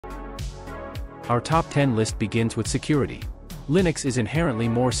Our top 10 list begins with security. Linux is inherently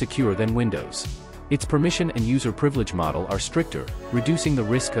more secure than Windows. Its permission and user privilege model are stricter, reducing the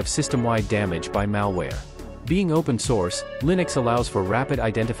risk of system-wide damage by malware. Being open source, Linux allows for rapid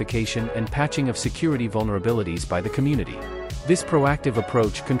identification and patching of security vulnerabilities by the community. This proactive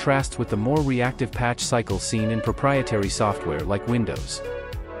approach contrasts with the more reactive patch cycle seen in proprietary software like Windows.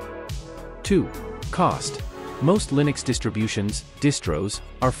 2. Cost. Most Linux distributions, distros,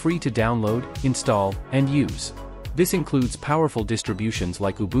 are free to download, install, and use. This includes powerful distributions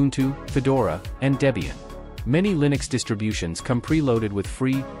like Ubuntu, Fedora, and Debian. Many Linux distributions come preloaded with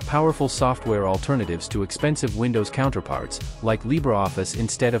free, powerful software alternatives to expensive Windows counterparts, like LibreOffice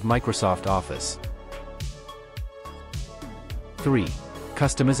instead of Microsoft Office. 3.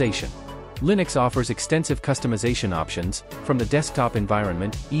 Customization. Linux offers extensive customization options, from the desktop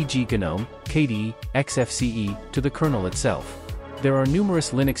environment, e.g. GNOME, KDE, XFCE, to the kernel itself. There are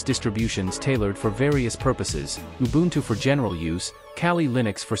numerous Linux distributions tailored for various purposes: Ubuntu for general use, Kali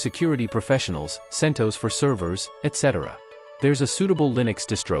Linux for security professionals, CentOS for servers, etc. There's a suitable Linux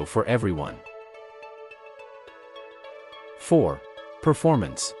distro for everyone. 4.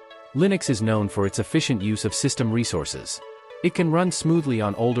 Performance. Linux is known for its efficient use of system resources. It can run smoothly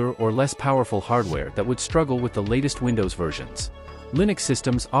on older or less powerful hardware that would struggle with the latest Windows versions. Linux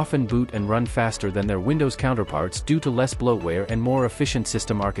systems often boot and run faster than their Windows counterparts due to less bloatware and more efficient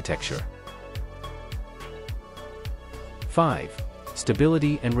system architecture. 5.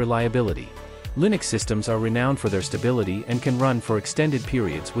 Stability and reliability. Linux systems are renowned for their stability and can run for extended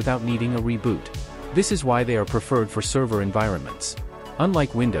periods without needing a reboot. This is why they are preferred for server environments.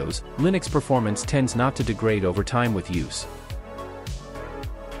 Unlike Windows, Linux performance tends not to degrade over time with use.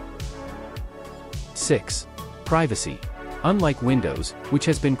 6. Privacy. Unlike Windows, which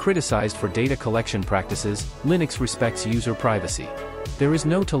has been criticized for data collection practices, Linux respects user privacy. There is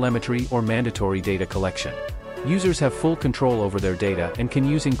no telemetry or mandatory data collection. Users have full control over their data and can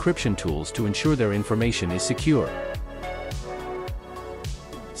use encryption tools to ensure their information is secure.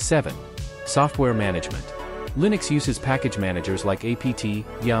 7. Software management. Linux uses package managers like apt,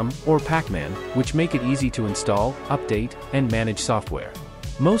 yum, or pacman, which make it easy to install, update, and manage software.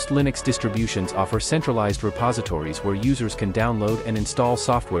 Most Linux distributions offer centralized repositories where users can download and install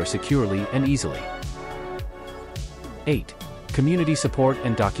software securely and easily. 8. Community support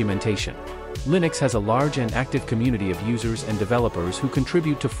and documentation. Linux has a large and active community of users and developers who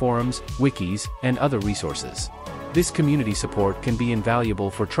contribute to forums, wikis, and other resources. This community support can be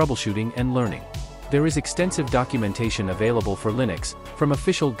invaluable for troubleshooting and learning. There is extensive documentation available for Linux, from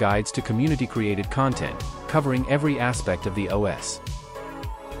official guides to community-created content, covering every aspect of the OS.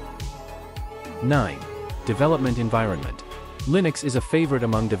 9. Development environment. Linux is a favorite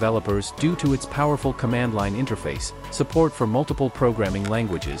among developers due to its powerful command line interface, support for multiple programming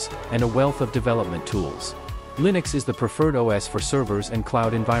languages, and a wealth of development tools. Linux is the preferred OS for servers and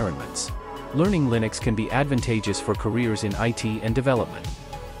cloud environments. Learning Linux can be advantageous for careers in IT and development.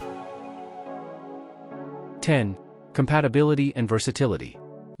 10. Compatibility and versatility.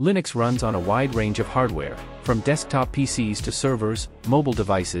 Linux runs on a wide range of hardware, from desktop PCs to servers, mobile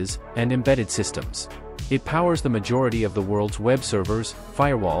devices, and embedded systems. It powers the majority of the world's web servers,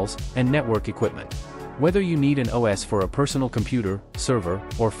 firewalls, and network equipment. Whether you need an OS for a personal computer, server,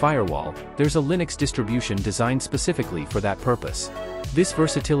 or firewall, there's a Linux distribution designed specifically for that purpose. This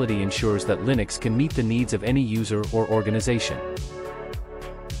versatility ensures that Linux can meet the needs of any user or organization.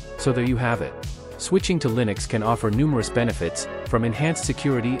 So there you have it. Switching to Linux can offer numerous benefits, from enhanced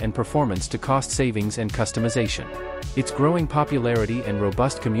security and performance to cost savings and customization. Its growing popularity and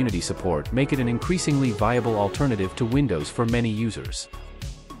robust community support make it an increasingly viable alternative to Windows for many users.